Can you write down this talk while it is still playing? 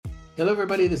Hello,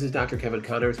 everybody. This is Dr. Kevin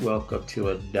Connors. Welcome to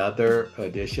another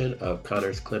edition of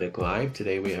Connors Clinic Live.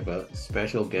 Today we have a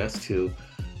special guest who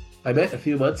I met a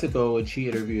few months ago when she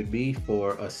interviewed me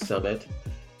for a summit,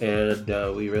 and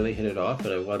we really hit it off,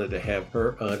 and I wanted to have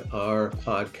her on our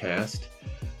podcast.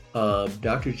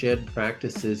 Dr. Jen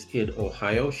practices in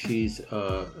Ohio. She's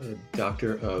a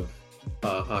doctor of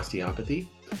osteopathy,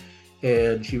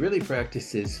 and she really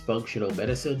practices functional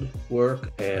medicine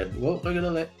work. And well, I'm going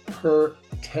to let her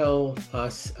tell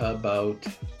us about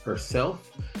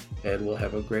herself, and we'll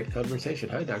have a great conversation.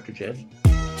 Hi, Dr. Jen.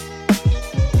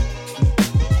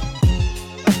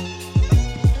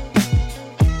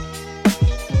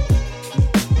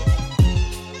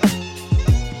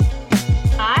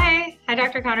 Hi,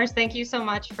 Dr. Connors. Thank you so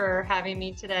much for having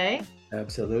me today.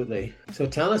 Absolutely. So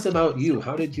tell us about you.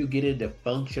 How did you get into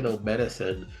functional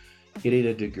medicine, getting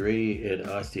a degree in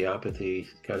osteopathy,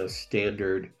 kind of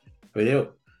standard? I mean, they don't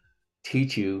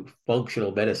teach you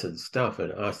functional medicine stuff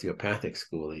in osteopathic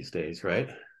school these days, right?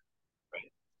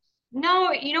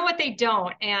 No, you know what? They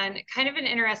don't. And kind of an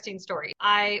interesting story.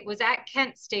 I was at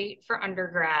Kent State for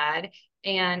undergrad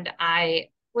and I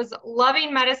was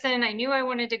loving medicine. I knew I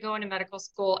wanted to go into medical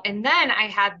school. And then I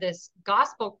had this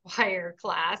gospel choir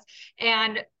class,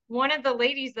 and one of the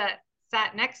ladies that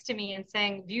sat next to me and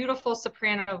sang beautiful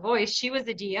soprano voice, she was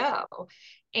a DO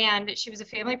and she was a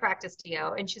family practice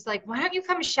DO. And she's like, why don't you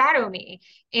come shadow me?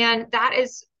 And that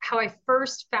is how I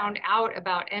first found out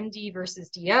about MD versus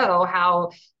DO,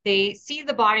 how they see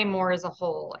the body more as a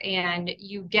whole, and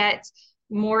you get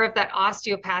more of that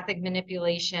osteopathic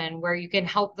manipulation where you can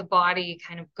help the body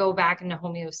kind of go back into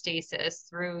homeostasis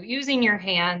through using your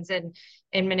hands and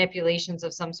manipulations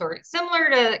of some sort, similar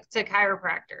to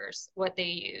chiropractors, what they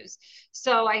use.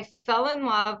 So I fell in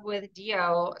love with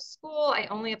DO school. I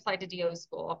only applied to DO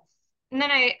school. And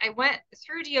then I went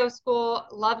through DO school,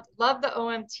 loved the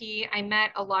OMT. I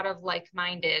met a lot of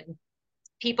like-minded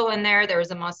people in there. There was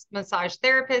a massage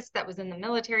therapist that was in the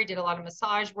military, did a lot of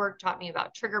massage work, taught me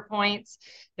about trigger points.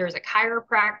 There was a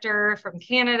chiropractor from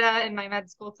Canada in my med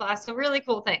school class. So really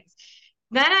cool things.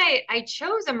 Then I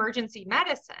chose emergency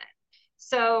medicine.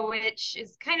 So, which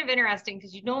is kind of interesting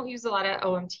because you don't use a lot of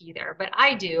OMT there, but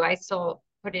I do. I still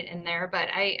put it in there, but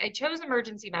I chose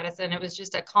emergency medicine. It was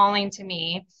just a calling to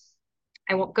me.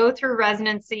 I won't go through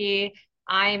residency.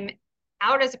 I'm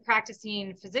out as a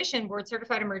practicing physician, board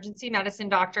certified emergency medicine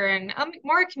doctor in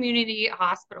more community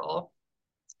hospital.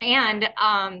 And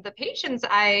the patients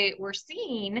I were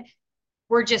seeing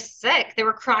were just sick. They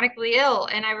were chronically ill.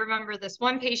 And I remember this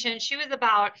one patient, she was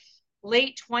about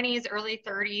late 20s, early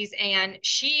 30s, and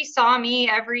she saw me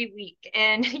every week.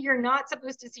 And you're not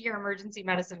supposed to see your emergency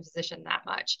medicine physician that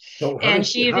much. So And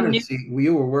she how even did knew. she,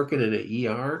 you were working in an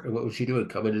ER, and what was she doing?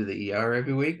 Coming to the ER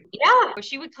every week? Yeah,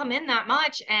 she would come in that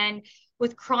much and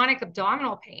with chronic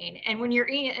abdominal pain. And when you're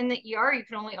in the ER, you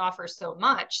can only offer so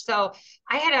much. So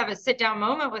I had to have a sit down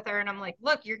moment with her. And I'm like,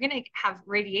 look, you're going to have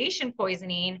radiation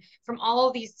poisoning from all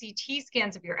of these CT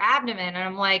scans of your abdomen. And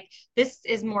I'm like, this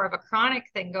is more of a chronic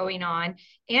thing going on.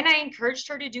 And I encouraged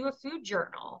her to do a food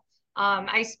journal.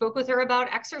 I spoke with her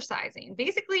about exercising,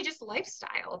 basically just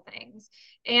lifestyle things.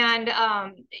 And,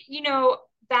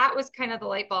 that was kind of the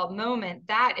light bulb moment.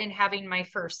 That and having my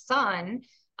first son,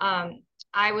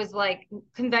 I was like,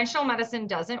 conventional medicine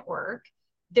doesn't work.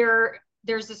 There's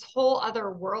this whole other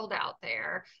world out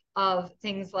there of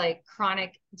things like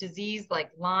chronic disease like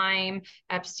Lyme,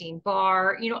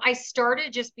 Epstein-Barr. I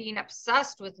started just being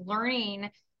obsessed with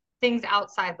learning things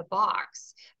outside the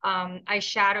box. I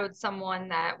shadowed someone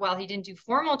that, while he didn't do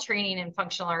formal training in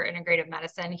functional or integrative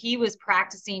medicine, he was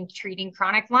practicing treating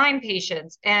chronic Lyme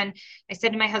patients. And I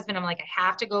said to my husband, I'm like, I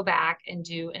have to go back and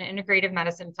do an integrative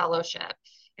medicine fellowship.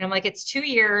 And I'm like, it's 2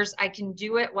 years. I can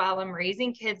do it while I'm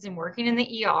raising kids and working in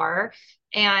the ER.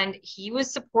 And he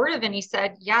was supportive and he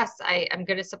said, yes, I'm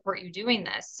going to support you doing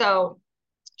this. So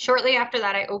shortly after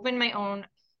that, I opened my own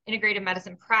integrative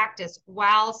medicine practice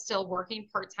while still working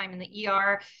part-time in the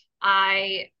ER.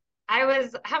 I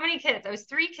was, how many kids? I was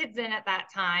 3 kids in at that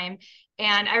time.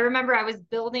 And I remember I was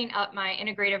building up my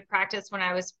integrative practice when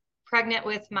I was pregnant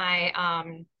with my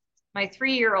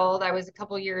 3-year-old. I was a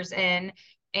couple years in,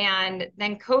 and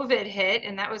then COVID hit,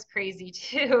 and that was crazy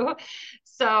too.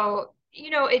 So,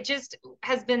 it just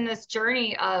has been this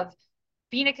journey of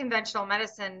being a conventional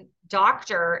medicine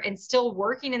doctor and still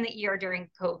working in the ER during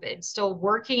COVID, I still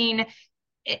work in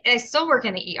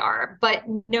the ER, but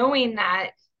knowing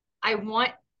that I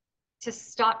want to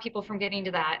stop people from getting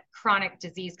to that chronic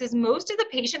disease, because most of the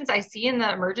patients I see in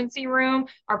the emergency room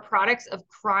are products of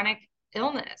chronic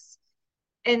illness.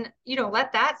 And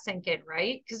let that sink in,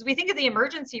 right? Because we think of the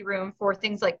emergency room for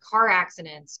things like car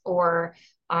accidents or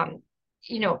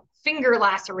finger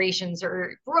lacerations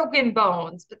or broken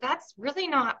bones, but that's really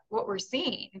not what we're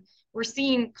seeing. We're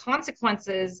seeing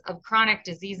consequences of chronic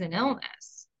disease and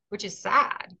illness, which is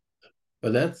sad.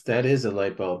 But that is a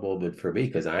light bulb moment for me,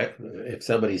 because if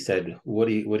somebody said, what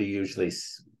would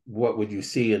you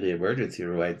see in the emergency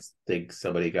room? I'd think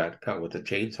somebody got cut with a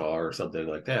chainsaw or something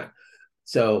like that.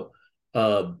 So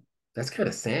that's kind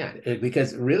of sad,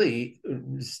 because really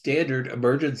standard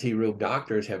emergency room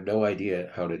doctors have no idea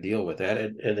how to deal with that,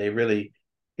 and they really,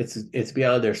 it's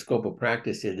beyond their scope of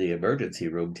practice in the emergency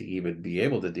room to even be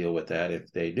able to deal with that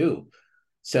if they knew.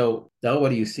 So now what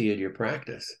do you see in your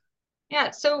practice?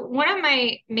 Yeah, so one of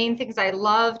my main things I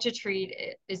love to treat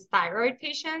is thyroid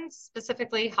patients,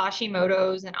 specifically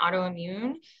Hashimoto's and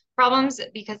autoimmune problems,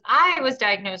 because I was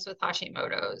diagnosed with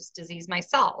Hashimoto's disease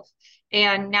myself.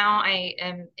 And now I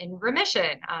am in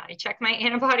remission. I check my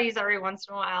antibodies every once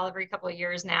in a while, every couple of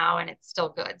years now, and it's still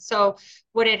good. So,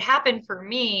 what had happened for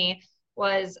me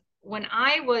was when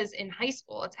I was in high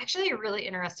school, it's actually a really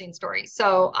interesting story.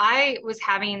 So I was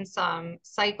having some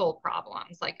cycle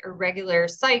problems, like irregular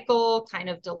cycle, kind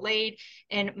of delayed.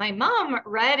 And my mom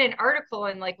read an article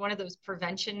in like one of those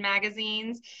prevention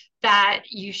magazines that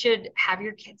you should have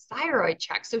your kid's thyroid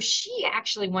checked. So she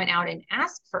actually went out and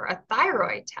asked for a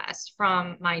thyroid test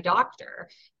from my doctor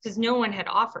because no one had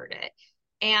offered it.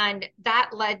 And that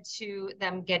led to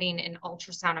them getting an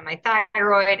ultrasound of my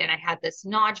thyroid. And I had this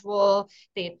nodule.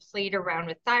 They had played around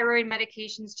with thyroid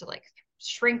medications to like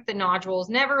shrink the nodules,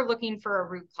 never looking for a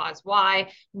root cause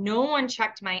why. No one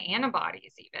checked my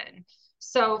antibodies even.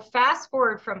 So fast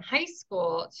forward from high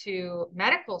school to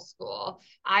medical school,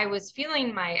 I was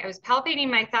palpating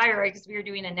my thyroid because we were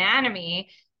doing anatomy.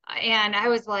 And I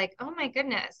was like, oh my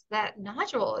goodness, that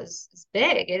nodule is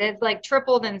big. It had like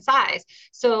tripled in size.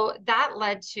 So that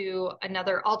led to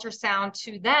another ultrasound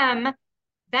to them.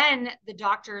 Then the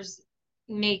doctors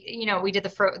we did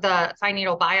the fine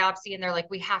needle biopsy, and they're like,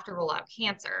 we have to rule out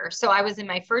cancer. So I was in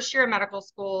my first year of medical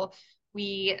school.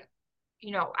 We,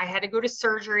 I had to go to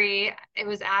surgery. It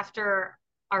was after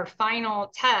our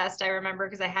final test, I remember,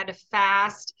 because I had to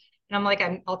fast. And I'm like,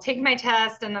 I'll take my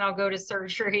test and then I'll go to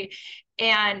surgery.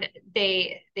 And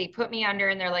they put me under,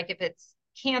 and they're like, if it's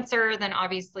cancer, then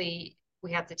obviously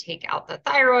we have to take out the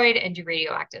thyroid and do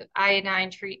radioactive iodine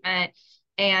treatment.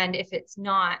 And if it's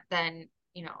not, then,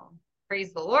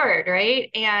 praise the Lord, right?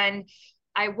 And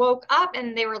I woke up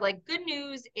and they were like, good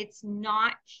news, it's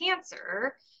not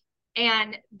cancer.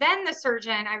 And then the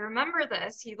surgeon, I remember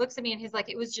this, he looks at me and he's like,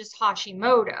 it was just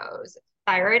Hashimoto's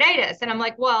thyroiditis. And I'm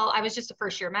like, well, I was just a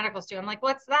first year medical student. I'm like,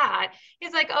 what's that?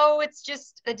 He's like, oh, it's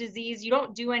just a disease. You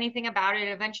don't do anything about it.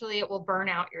 Eventually it will burn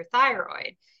out your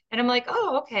thyroid. And I'm like,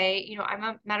 oh, okay. I'm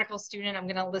a medical student. I'm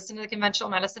going to listen to the conventional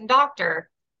medicine doctor.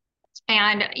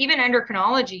 And even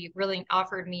endocrinology really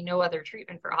offered me no other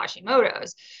treatment for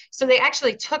Hashimoto's. So they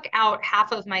actually took out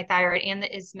half of my thyroid and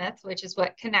the isthmus, which is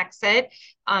what connects it,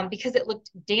 because it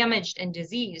looked damaged and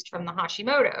diseased from the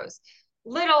Hashimoto's.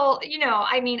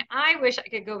 I wish I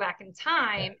could go back in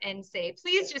time and say,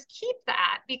 please just keep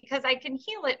that because I can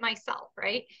heal it myself,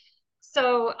 right?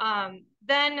 So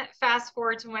then fast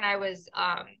forward to when I was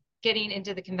getting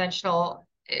into the conventional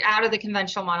out of the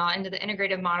conventional model into the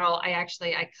integrative model, I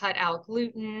cut out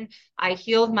gluten. I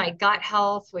healed my gut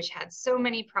health, which had so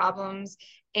many problems,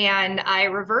 and I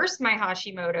reversed my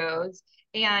Hashimoto's.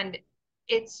 And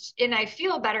I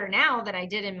feel better now than I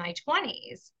did in my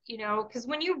 20s, because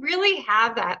when you really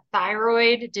have that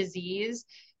thyroid disease,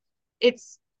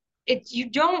 it's you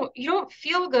don't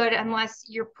feel good unless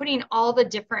you're putting all the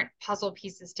different puzzle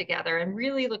pieces together and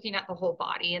really looking at the whole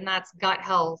body, and that's gut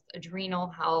health, adrenal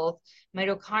health,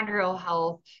 mitochondrial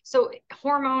health, so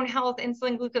hormone health,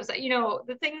 insulin, glucose,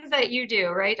 the things that you do,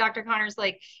 right, Dr. Connors?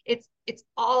 Like it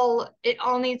all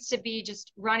needs to be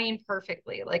just running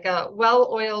perfectly like a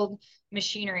well-oiled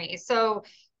machinery. So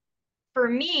for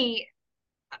me,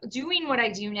 doing what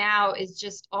I do now is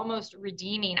just almost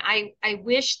redeeming. I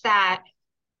wish that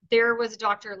there was a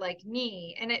doctor like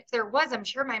me. And if there was, I'm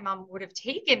sure my mom would have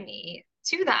taken me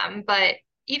to them. But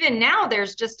even now,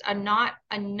 there's just not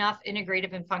enough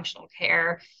integrative and functional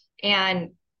care.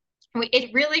 And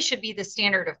it really should be the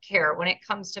standard of care when it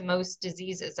comes to most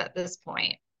diseases at this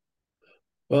point.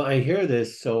 Well, I hear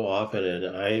this so often,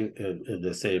 and I in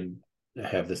the same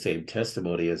have the same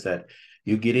testimony, is that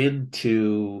you get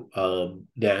into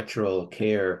natural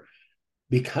care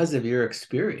because of your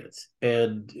experience,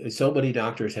 and so many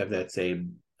doctors have that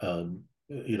same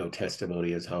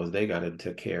testimony as how they got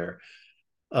into care.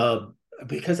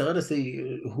 Because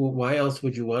honestly, why else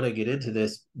would you want to get into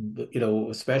this?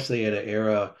 Especially in an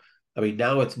era I mean,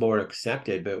 now it's more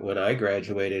accepted, but when I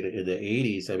graduated in the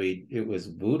 80s, I mean, it was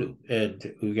voodoo,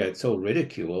 and we got so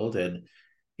ridiculed, and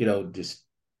just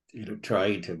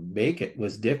trying to make it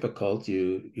was difficult.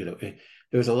 There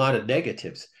was a lot of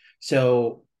negatives.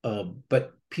 So,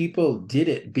 but people did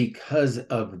it because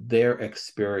of their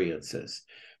experiences.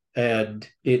 And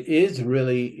it is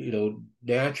really,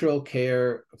 natural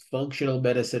care, functional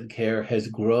medicine care has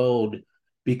grown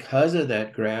because of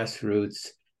that grassroots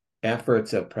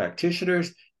efforts of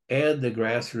practitioners and the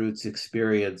grassroots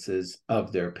experiences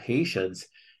of their patients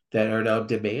that are now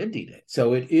demanding it.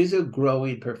 So it is a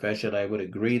growing profession. I would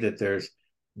agree that there's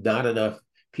not enough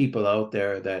people out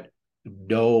there that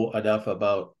know enough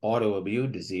about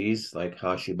autoimmune disease like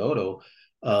Hashimoto.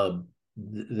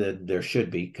 Than there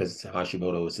should be, because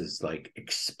Hashimoto's is like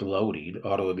exploding.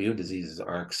 Autoimmune diseases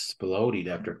are exploding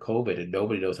after COVID, and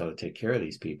nobody knows how to take care of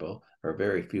these people, or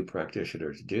very few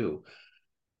practitioners do.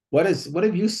 What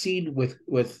have you seen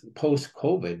with post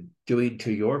COVID doing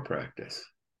to your practice?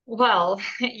 Well,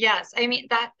 yes. I mean,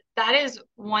 that is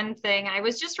one thing. I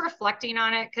was just reflecting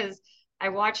on it because I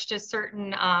watched a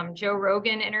certain Joe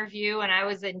Rogan interview and I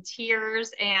was in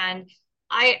tears. And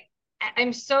I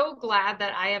I'm so glad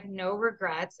that I have no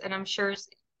regrets, and I'm sure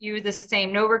you the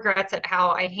same, no regrets at how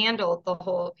I handled the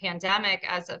whole pandemic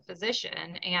as a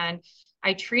physician. And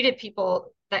I treated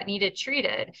people that needed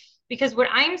treated, because what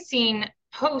I'm seeing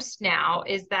post now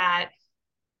is that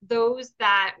those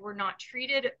that were not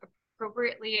treated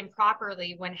appropriately and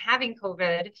properly when having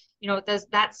COVID,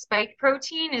 that spike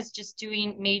protein is just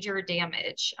doing major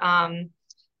damage.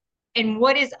 And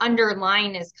what is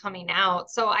underlying is coming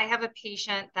out. So I have a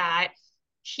patient that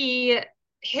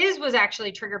his was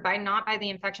actually triggered by not by the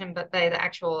infection, but by the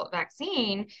actual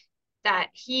vaccine, that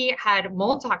he had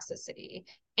mold toxicity.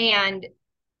 And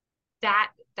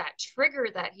that trigger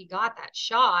that he got, that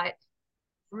shot,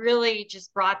 really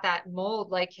just brought that mold,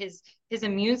 like his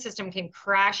immune system came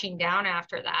crashing down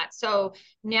after that. So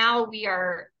now we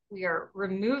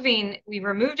removed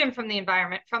him from the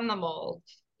environment, from the mold.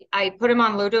 I put him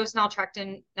on low dose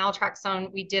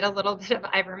naltrexone. We did a little bit of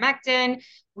ivermectin.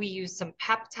 We used some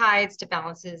peptides to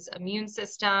balance his immune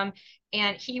system.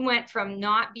 And he went from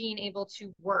not being able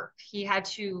to work. He had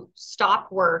to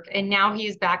stop work. And now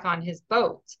he's back on his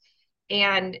boat.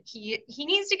 And he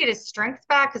needs to get his strength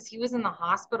back because he was in the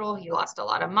hospital. He lost a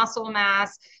lot of muscle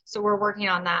mass. So we're working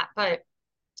on that. But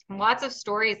lots of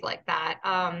stories like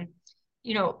that.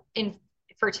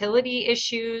 Infertility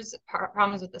issues,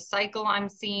 problems with the cycle, I'm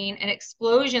seeing an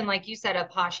explosion, like you said, of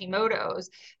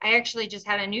Hashimoto's. I actually just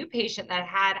had a new patient that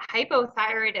had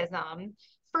hypothyroidism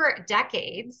for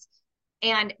decades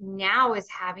and now is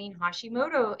having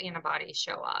Hashimoto antibodies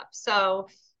show up. So,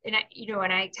 and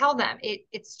I tell them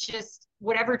it's just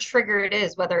whatever trigger it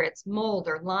is, whether it's mold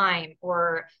or Lyme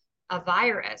or a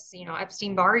virus.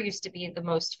 Epstein-Barr used to be the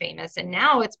most famous, and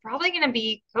now it's probably going to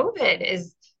be COVID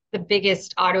is the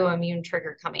biggest autoimmune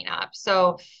trigger coming up.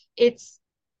 So it's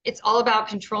all about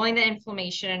controlling the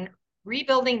inflammation,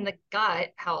 rebuilding the gut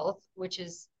health, which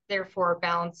is therefore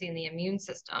balancing the immune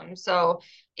system. So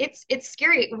it's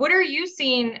scary. What are you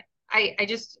seeing? I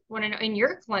just want to know, in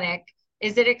your clinic,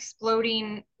 is it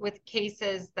exploding with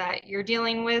cases that you're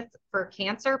dealing with for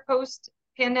cancer post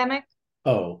pandemic?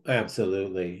 Oh,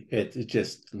 absolutely. It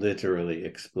just literally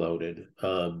exploded.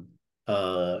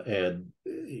 And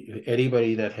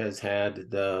anybody that has had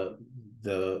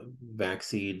the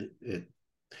vaccine,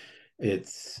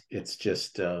 it's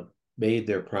just made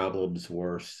their problems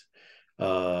worse.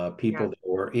 People Yeah. that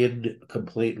were in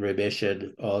complete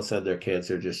remission, all of a sudden their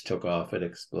cancer just took off and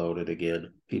exploded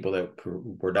again. People that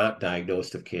were not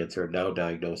diagnosed of cancer, now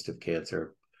diagnosed of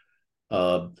cancer.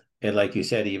 And like you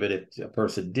said, even if a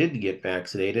person didn't get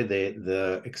vaccinated,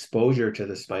 the exposure to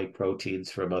the spike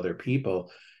proteins from other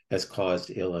people has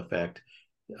caused ill effect.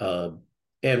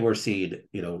 And we're seeing,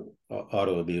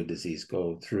 autoimmune disease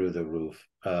go through the roof.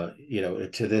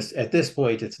 At this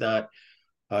point, it's not,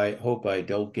 I hope I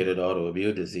don't get an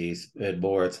autoimmune disease, and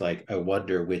more, it's like, I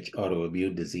wonder which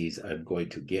autoimmune disease I'm going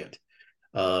to get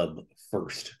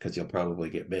first, because you'll probably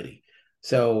get many.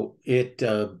 So we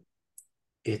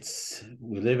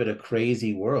live in a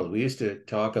crazy world. We used to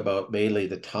talk about mainly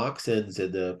the toxins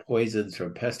and the poisons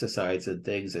from pesticides and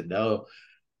things, and now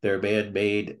they're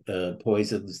man-made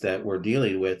poisons that we're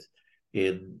dealing with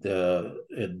as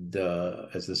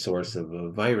the source of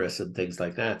a virus and things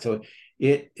like that. So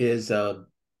it is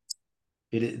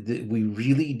we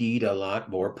really need a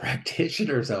lot more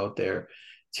practitioners out there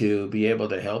to be able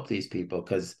to help these people,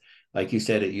 because like you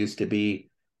said, it used to be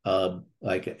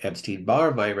like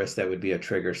Epstein-Barr virus that would be a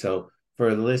trigger. So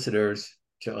for the listeners,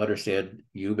 to understand,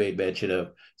 you made mention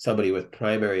of somebody with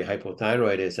primary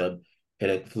hypothyroidism and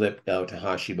it flipped now to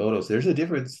Hashimoto's. There's a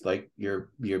difference, like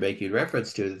you're making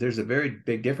reference to. There's a very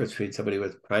big difference between somebody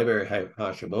with primary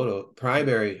Hashimoto,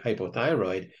 primary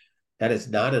hypothyroid, that is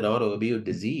not an autoimmune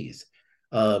disease,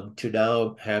 to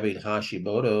now having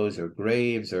Hashimoto's or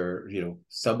Graves or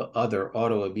some other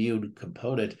autoimmune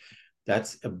component.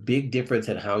 That's a big difference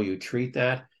in how you treat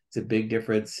that. It's a big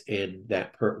difference in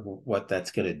what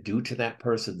that's going to do to that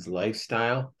person's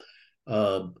lifestyle.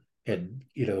 And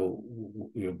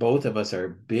both of us are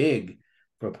big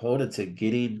proponents of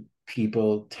getting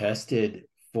people tested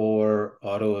for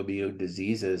autoimmune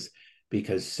diseases,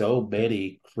 because so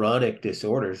many chronic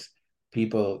disorders,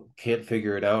 people can't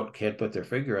figure it out, can't put their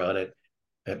finger on it,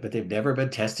 but they've never been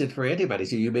tested for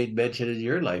antibodies. So you made mention in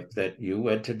your life that you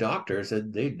went to doctors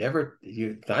and they never,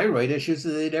 your thyroid issues,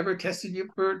 and they never tested you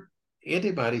for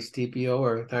antibodies, TPO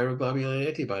or thyroglobulin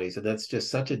antibodies. And that's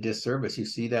just such a disservice. You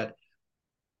see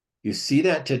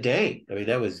that today. I mean,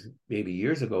 that was maybe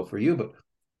years ago for you, but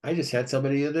I just had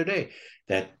somebody the other day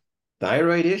that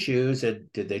thyroid issues,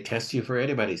 and did they test you for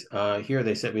antibodies? Here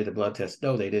they sent me the blood test.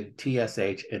 No, they did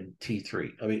TSH and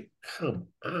T3. I mean, come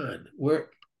on.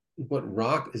 What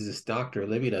rock is this doctor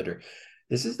living under?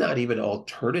 This is not even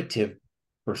alternative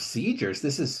procedures.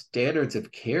 This is standards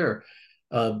of care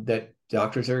that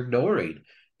doctors are ignoring,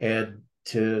 and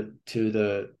to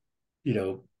the you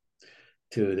know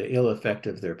to the ill effect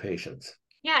of their patients.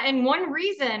 Yeah, and one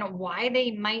reason why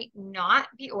they might not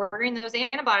be ordering those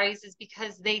antibodies is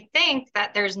because they think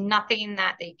that there's nothing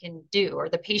that they can do or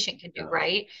the patient can do,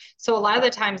 right? So a lot of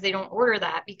the times they don't order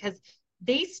that because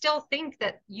they still think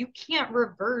that you can't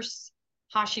reverse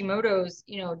Hashimoto's,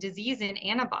 disease in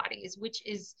antibodies, which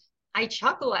is, I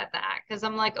chuckle at that because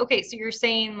I'm like, okay, so you're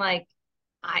saying like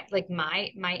my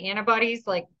antibodies,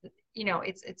 like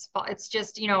it's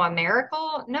just a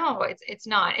miracle. No, it's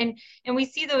not. And we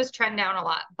see those trend down a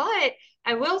lot. But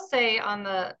I will say, on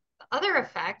the other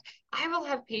effect, I will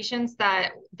have patients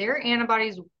that their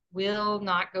antibodies will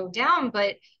not go down,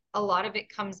 but a lot of it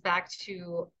comes back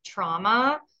to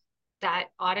trauma, that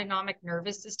autonomic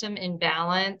nervous system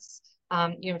imbalance,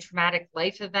 traumatic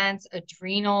life events,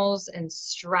 adrenals, and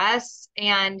stress.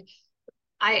 And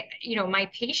my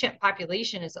patient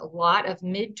population is a lot of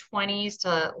mid 20s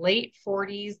to late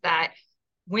 40s, that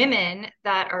women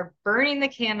that are burning the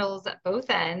candles at both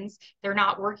ends. They're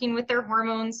not working with their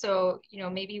hormones. So,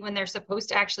 maybe when they're supposed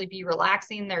to actually be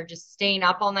relaxing, they're just staying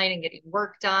up all night and getting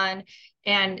work done.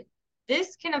 And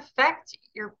this can affect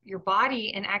your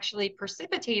body and actually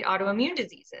precipitate autoimmune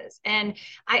diseases. And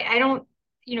I don't,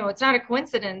 it's not a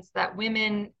coincidence that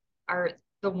women are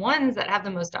the ones that have the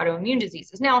most autoimmune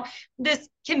diseases. Now, this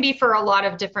can be for a lot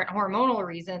of different hormonal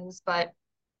reasons, but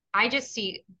I just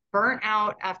see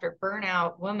burnout after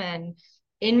burnout women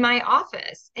in my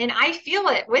office, and I feel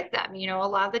it with them. A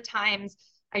lot of the times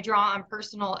I draw on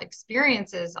personal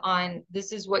experiences on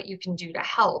this is what you can do to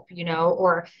help,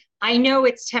 or I know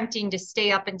it's tempting to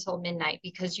stay up until midnight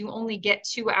because you only get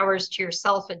 2 hours to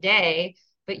yourself a day,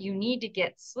 but you need to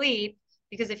get sleep,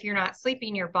 because if you're not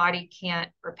sleeping, your body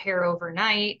can't repair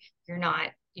overnight. You're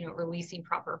not, releasing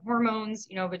proper hormones,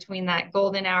 between that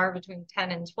golden hour between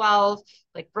 10 and 12,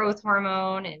 like growth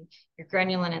hormone and your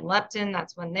ghrelin and leptin.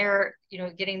 That's when they're,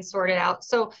 getting sorted out.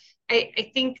 So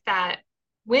I think that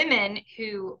women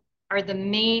who are the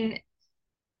main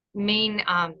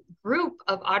group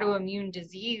of autoimmune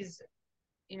disease,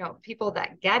 people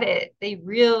that get it, they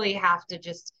really have to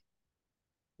just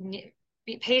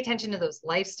pay attention to those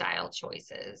lifestyle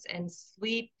choices, and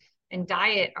sleep and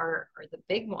diet are the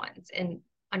big ones. And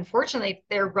unfortunately, if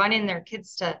they're running their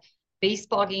kids to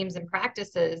baseball games and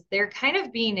practices, they're kind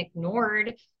of being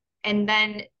ignored. And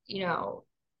then, a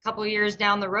couple of years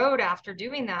down the road after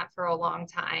doing that for a long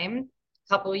time, a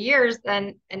couple of years,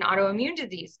 then an autoimmune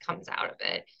disease comes out of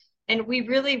it. And we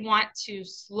really want to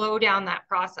slow down that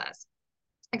process,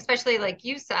 especially like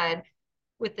you said,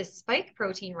 with the spike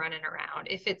protein running around.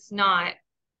 If it's not,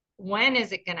 when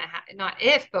is it going to happen? Not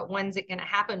if, but when's it going to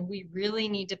happen? We really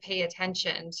need to pay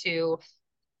attention to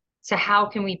how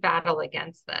can we battle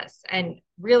against this. And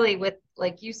really, with,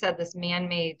 like you said, this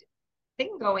man-made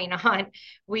thing going on,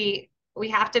 we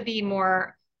have to be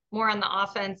more on the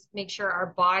offense, make sure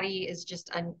our body is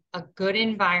just a good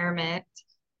environment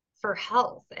for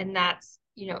health. And that's,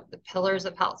 the pillars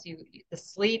of health, the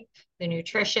sleep, the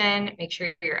nutrition, make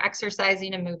sure you're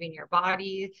exercising and moving your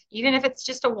body, even if it's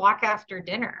just a walk after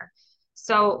dinner.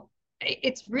 So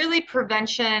it's really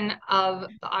prevention of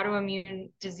the autoimmune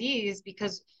disease,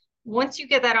 because once you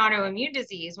get that autoimmune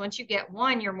disease, once you get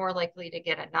one, you're more likely to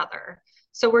get another.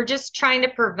 So we're just trying to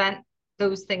prevent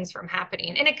those things from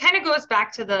happening. And it kind of goes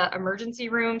back to the emergency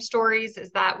room stories, is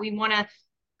that we want to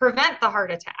prevent the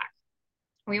heart attack.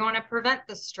 We want to prevent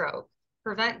the stroke,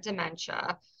 prevent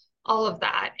dementia, all of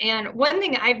that. And one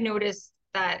thing I've noticed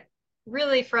that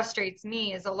really frustrates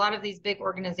me is a lot of these big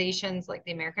organizations like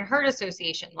the American Heart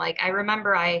Association. Like, I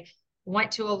remember I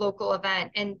went to a local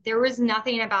event and there was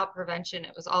nothing about prevention.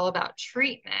 It was all about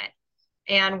treatment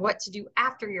and what to do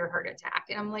after your heart attack.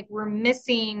 And I'm like, we're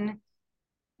missing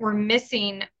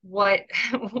what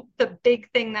the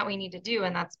big thing that we need to do,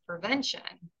 and that's prevention.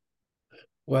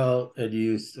 Well, and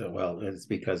it's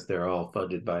because they're all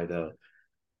funded by the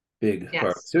big Yes.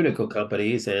 pharmaceutical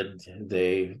companies, and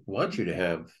they want you to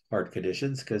have heart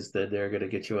conditions because then they're going to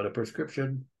get you on a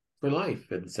prescription for life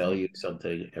and sell you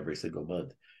something every single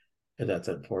month. And that's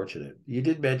unfortunate. You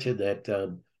did mention that,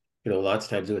 lots of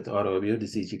times with autoimmune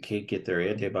disease, you can't get their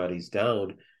antibodies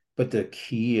down, but the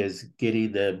key is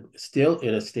getting them still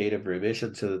in a state of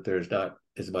remission so that there's not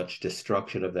as much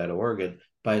destruction of that organ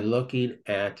by looking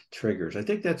at triggers. I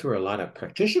think that's where a lot of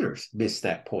practitioners miss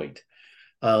that point.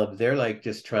 They're like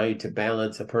just trying to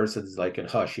balance a person's, like in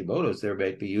Hashimoto's, they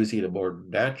might be using a more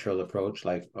natural approach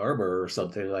like armor or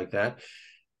something like that,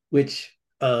 which,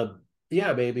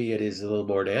 yeah, maybe it is a little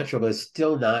more natural, but it's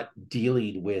still not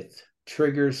dealing with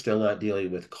triggers, still not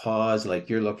dealing with cause. Like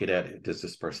you're looking at, does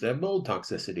this person have mold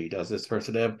toxicity? Does this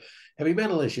person have heavy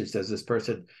metal issues? Does this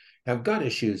person have gut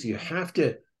issues? You have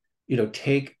to,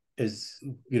 take as,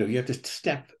 you have to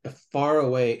step far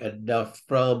away enough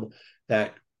from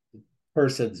that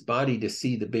person's body to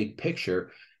see the big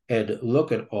picture and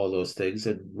look at all those things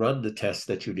and run the tests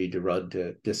that you need to run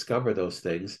to discover those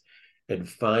things and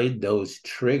find those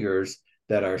triggers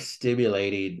that are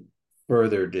stimulating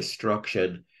further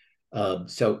destruction.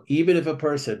 So even if a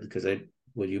person, because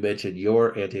when you mentioned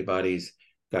your antibodies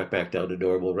got back down to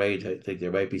normal range, I think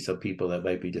there might be some people that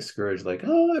might be discouraged, like,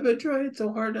 oh, I've been trying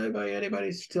so hard, now my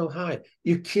antibodies still high.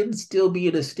 You can still be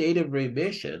in a state of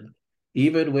remission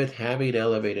even with having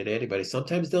elevated antibodies.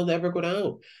 Sometimes they'll never go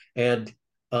down. And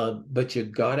but you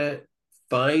gotta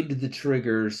find the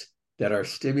triggers that are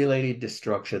stimulating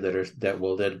destruction that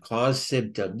will then cause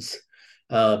symptoms,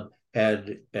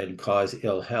 and cause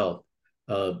ill health.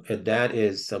 And that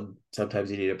is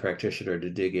sometimes you need a practitioner to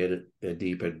dig in and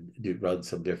deep and run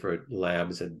some different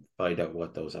labs and find out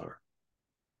what those are.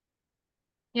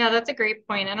 Yeah, that's a great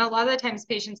point. And a lot of the times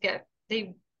patients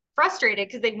they frustrated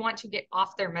because they want to get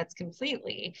off their meds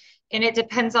completely. And it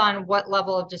depends on what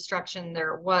level of destruction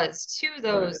there was to Right.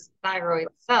 those thyroid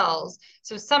cells.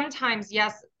 So sometimes,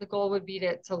 yes, the goal would be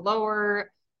to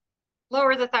lower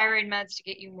the thyroid meds to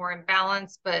get you more in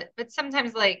balance, but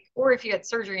sometimes, like, or if you had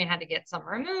surgery and had to get some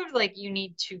removed, like, you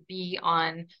need to be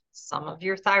on some of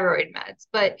your thyroid meds.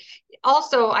 But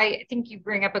also, I think you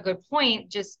bring up a good point.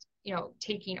 Just,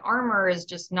 taking armor is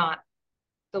just not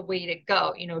the way to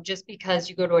go. Just because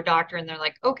you go to a doctor and they're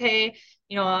like, okay,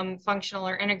 I'm functional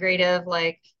or integrative,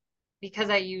 like, because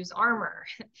I use armor.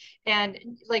 And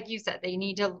like you said, they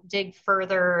need to dig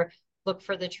further, look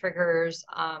for the triggers.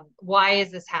 Why is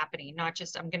this happening? Not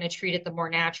just, I'm going to treat it the more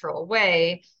natural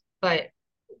way, but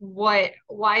why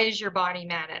is your body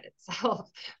mad at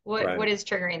itself? What Right. is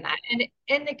triggering that?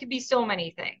 And it could be so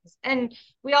many things. And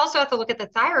we also have to look at the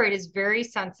thyroid is very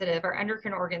sensitive. Our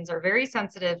endocrine organs are very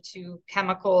sensitive to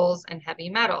chemicals and heavy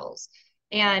metals.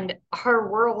 And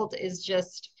our world is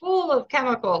just full of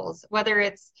chemicals, whether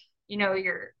it's,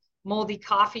 your moldy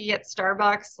coffee at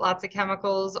Starbucks, lots of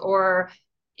chemicals, or,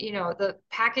 the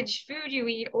packaged food you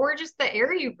eat, or just the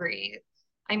air you breathe.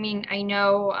 I mean, I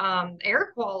know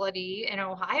air quality in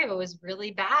Ohio is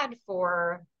really bad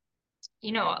for,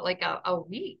 like a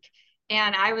week.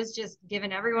 And I was just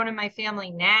giving everyone in my family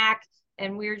knack,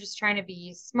 and we were just trying to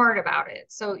be smart about it.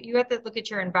 So you have to look at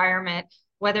your environment,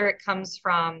 whether it comes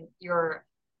from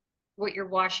what you're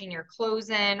washing your clothes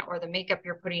in or the makeup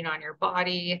you're putting on your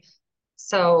body.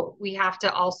 So we have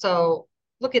to also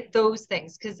look at those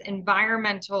things, because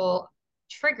environmental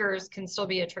triggers can still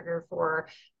be a trigger for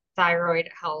thyroid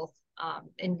health,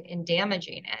 and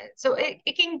damaging it. So it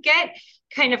can get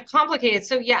kind of complicated.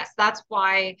 So yes, that's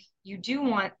why you do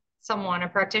want someone, a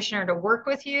practitioner, to work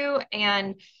with you.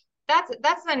 And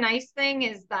that's the nice thing,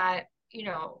 is that,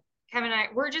 Kevin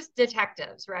and we're just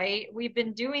detectives, right? We've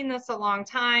been doing this a long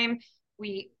time.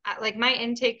 We like my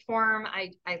intake form.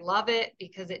 I love it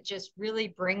because it just really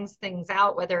brings things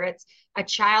out, whether it's a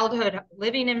childhood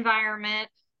living environment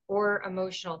or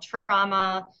emotional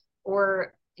trauma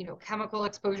or, chemical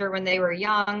exposure when they were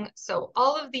young. So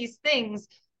all of these things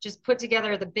just put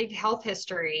together the big health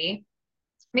history,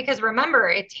 because remember,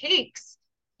 it takes,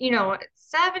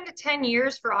 7 to 10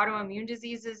 years for autoimmune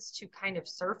diseases to kind of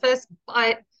surface,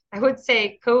 but I would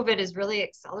say COVID has really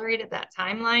accelerated that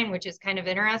timeline, which is kind of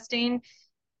interesting.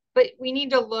 But we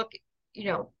need to look,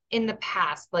 in the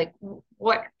past, like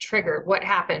what triggered, what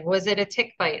happened? Was it a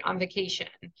tick bite on vacation?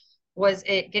 Was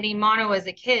it getting mono as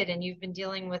a kid and you've been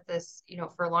dealing with this,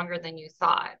 for longer than you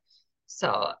thought?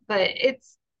 So, but it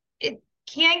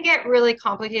can get really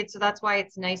complicated. So that's why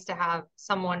it's nice to have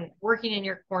someone working in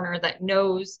your corner that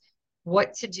knows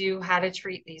what to do, how to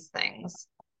treat these things.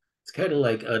 It's kind of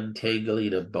like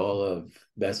untangling a ball of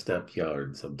messed up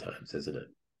yarn sometimes, isn't it?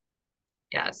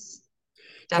 Yes,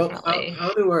 So definitely.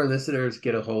 how do our listeners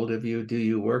get a hold of you? Do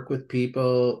you work with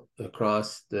people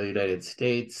across the United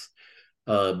States?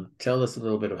 Tell us a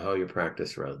little bit of how your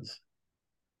practice runs.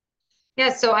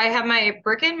 Yeah, so I have my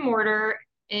brick and mortar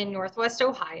in Northwest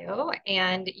Ohio,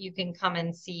 and you can come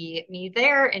and see me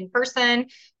there in person.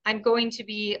 I'm going to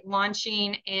be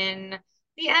launching in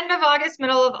the end of August,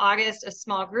 middle of August, a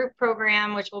small group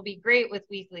program, which will be great with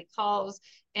weekly calls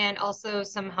and also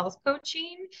some health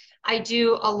coaching. I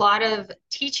do a lot of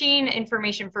teaching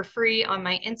information for free on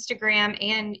my Instagram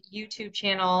and YouTube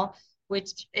channel,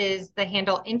 which is the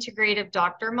handle Integrative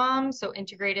Doctor Mom. So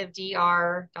Integrative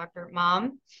DR Doctor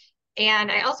Mom.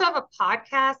 And I also have a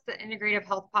podcast, the Integrative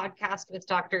Health Podcast with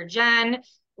Dr. Jen,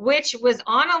 which was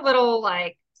on a little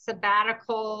like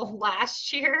sabbatical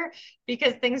last year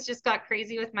because things just got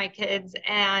crazy with my kids.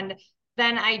 And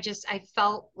then I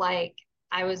felt like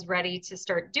I was ready to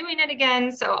start doing it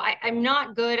again. So I'm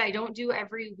not good. I don't do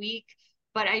every week,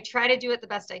 but I try to do it the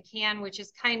best I can, which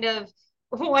is kind of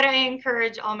what I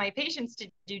encourage all my patients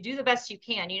to do. Do the best you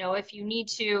can. If you need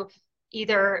to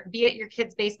either be at your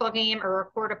kid's baseball game or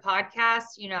record a podcast,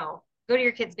 go to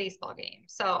your kid's baseball game.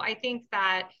 So I think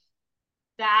that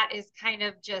is kind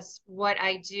of just what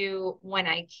I do when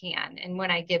I can and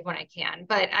when I give when I can.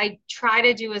 But I try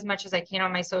to do as much as I can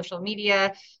on my social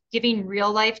media, giving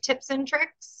real life tips and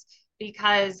tricks,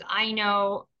 because I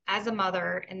know as a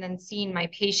mother and then seeing my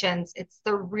patients, it's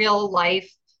the real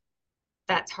life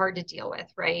that's hard to deal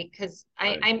with, right? Because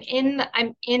Right. I'm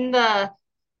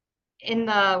in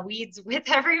the weeds with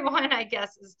everyone, I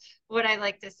guess is what I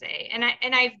like to say. And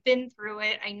I've been through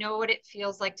it. I know what it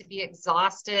feels like to be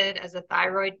exhausted as a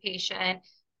thyroid patient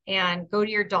and go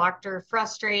to your doctor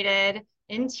frustrated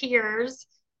in tears.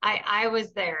 I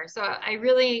was there. So I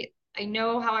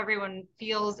know how everyone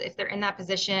feels if they're in that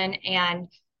position, and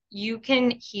you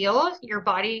can heal. Your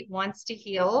body wants to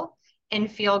heal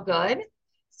and feel good.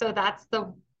 So that's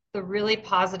the really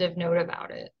positive note about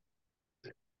it.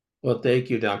 Well, thank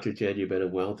you, Dr. Jen. You've been a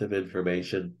wealth of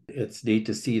information. It's neat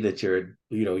to see that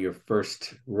your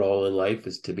first role in life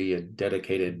is to be a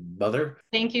dedicated mother.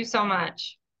 Thank you so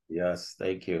much. Yes,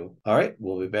 thank you. All right,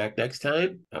 we'll be back next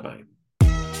time. Bye bye.